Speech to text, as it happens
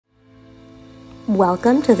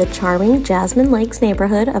Welcome to the charming Jasmine Lakes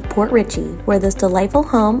neighborhood of Port Richey, where this delightful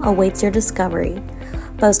home awaits your discovery.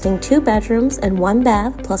 Boasting 2 bedrooms and 1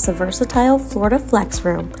 bath plus a versatile Florida flex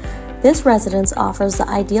room, this residence offers the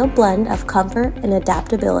ideal blend of comfort and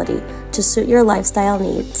adaptability to suit your lifestyle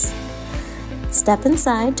needs. Step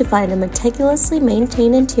inside to find a meticulously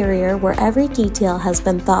maintained interior where every detail has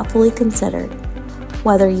been thoughtfully considered.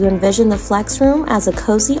 Whether you envision the flex room as a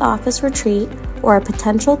cozy office retreat or a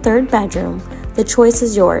potential 3rd bedroom, the choice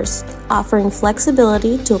is yours, offering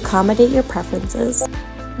flexibility to accommodate your preferences.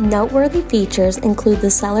 Noteworthy features include the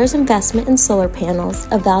seller's investment in solar panels,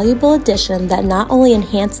 a valuable addition that not only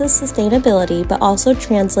enhances sustainability but also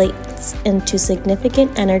translates into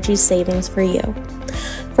significant energy savings for you.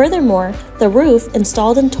 Furthermore, the roof,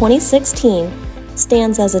 installed in 2016,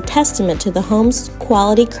 stands as a testament to the home's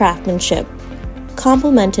quality craftsmanship,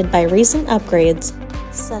 complemented by recent upgrades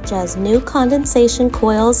such as new condensation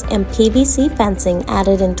coils and PVC fencing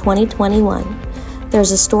added in 2021.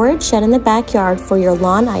 There's a storage shed in the backyard for your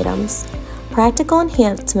lawn items. Practical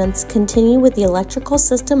enhancements continue with the electrical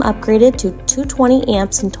system upgraded to 220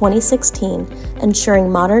 amps in 2016,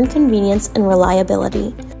 ensuring modern convenience and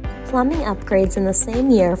reliability. Plumbing upgrades in the same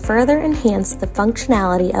year further enhanced the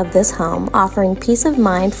functionality of this home, offering peace of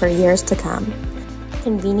mind for years to come.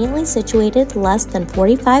 Conveniently situated less than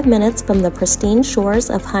 45 minutes from the pristine shores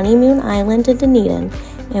of Honeymoon Island in Dunedin,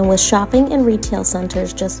 and with shopping and retail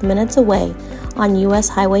centers just minutes away on US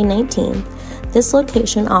Highway 19, this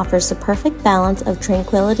location offers the perfect balance of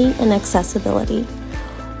tranquility and accessibility.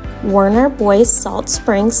 Werner Boyce Salt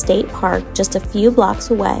Springs State Park, just a few blocks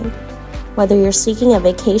away. Whether you're seeking a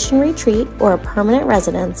vacation retreat or a permanent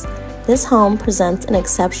residence, this home presents an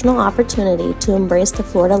exceptional opportunity to embrace the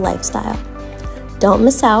Florida lifestyle. Don't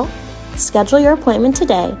miss out, schedule your appointment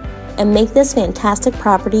today, and make this fantastic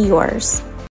property yours.